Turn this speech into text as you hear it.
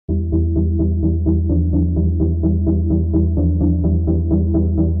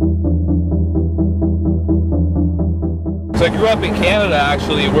So I grew up in Canada,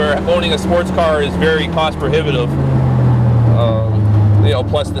 actually, where owning a sports car is very cost prohibitive. You know,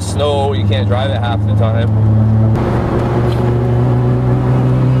 plus the snow, you can't drive it half the time.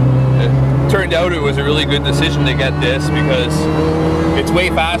 It turned out it was a really good decision to get this because it's way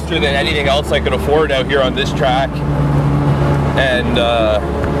faster than anything else I could afford out here on this track. And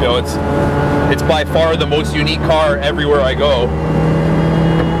you know, it's by far the most unique car everywhere I go.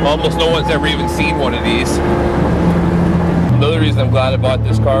 Almost no one's ever even seen one of these. Another reason I'm glad I bought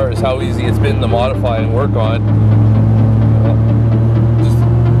this car is how easy it's been to modify and work on. Just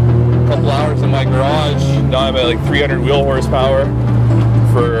a couple hours in my garage, now I'm at like 300 wheel horsepower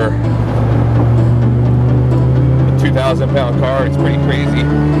for a 2,000 pound car. It's pretty crazy.